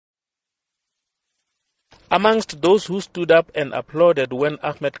Amongst those who stood up and applauded when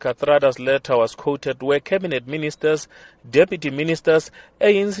Ahmed Kathrada's letter was quoted were cabinet ministers, deputy ministers,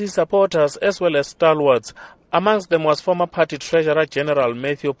 ANC supporters as well as stalwarts. Amongst them was former party treasurer General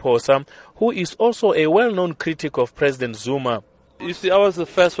Matthew Phosa, who is also a well-known critic of President Zuma. You see, I was the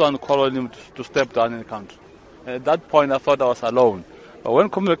first one calling him to step down in the country. At that point I thought I was alone. But when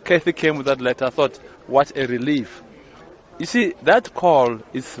Comrade Kathy came with that letter, I thought, what a relief. You see, that call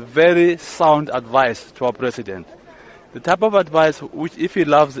is very sound advice to our president. The type of advice which, if he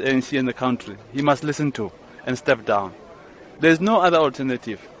loves the ANC in the country, he must listen to and step down. There is no other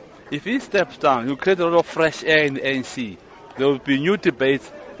alternative. If he steps down, he'll create a lot of fresh air in the ANC. There will be new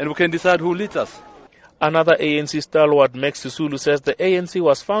debates and we can decide who leads us. Another ANC stalwart, Max Sisulu, says the ANC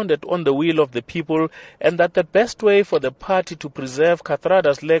was founded on the will of the people and that the best way for the party to preserve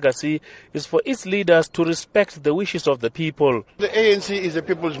Kathrada's legacy is for its leaders to respect the wishes of the people. The ANC is a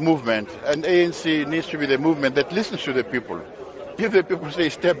people's movement, and ANC needs to be the movement that listens to the people. If the people say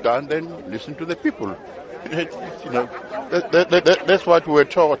step down, then listen to the people. That's what we were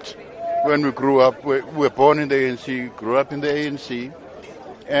taught when we grew up. We were born in the ANC, grew up in the ANC.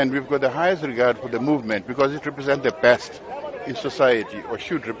 And we've got the highest regard for the movement because it represents the best in society, or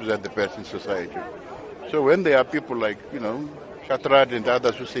should represent the best in society. So when there are people like, Kathrada and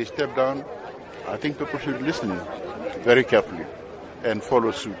others who say step down, I think people should listen very carefully and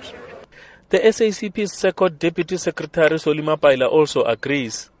follow suit. The SACP's second Deputy Secretary Solima Paila also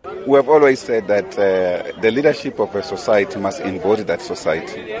agrees. We have always said that the leadership of a society must embody that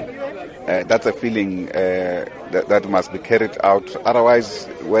society. That's a feeling that must be carried out. Otherwise,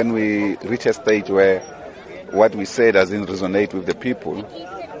 when we reach a stage where what we say doesn't resonate with the people,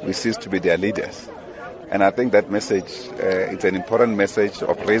 we cease to be their leaders. And I think that message, it's an important message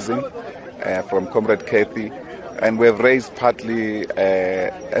of raising from Comrade Kathy. And we have raised partly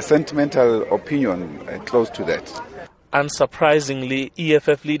a sentimental opinion close to that. Unsurprisingly,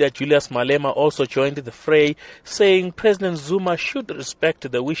 EFF leader Julius Malema also joined the fray, saying President Zuma should respect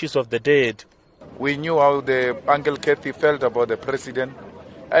the wishes of the dead. We knew how the Uncle Kathy felt about the president,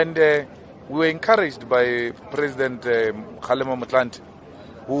 and we were encouraged by President Kgalema Motlanthe,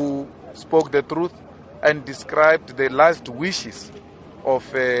 who spoke the truth and described the last wishes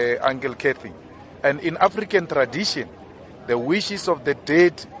of Uncle Kathy. And in African tradition, the wishes of the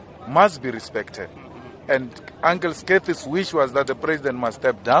dead must be respected. And Uncle Kathy's wish was that the president must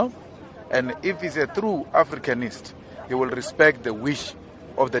step down, and if he's a true Africanist, he will respect the wish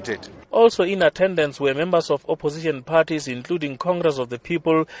of the dead. Also in attendance were members of opposition parties, including Congress of the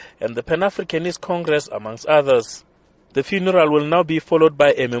People and the Pan-Africanist Congress, amongst others. The funeral will now be followed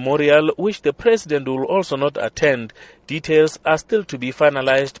by a memorial, which the president will also not attend. Details are still to be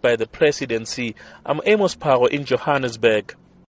finalized by the presidency. I'm Amos Paro in Johannesburg.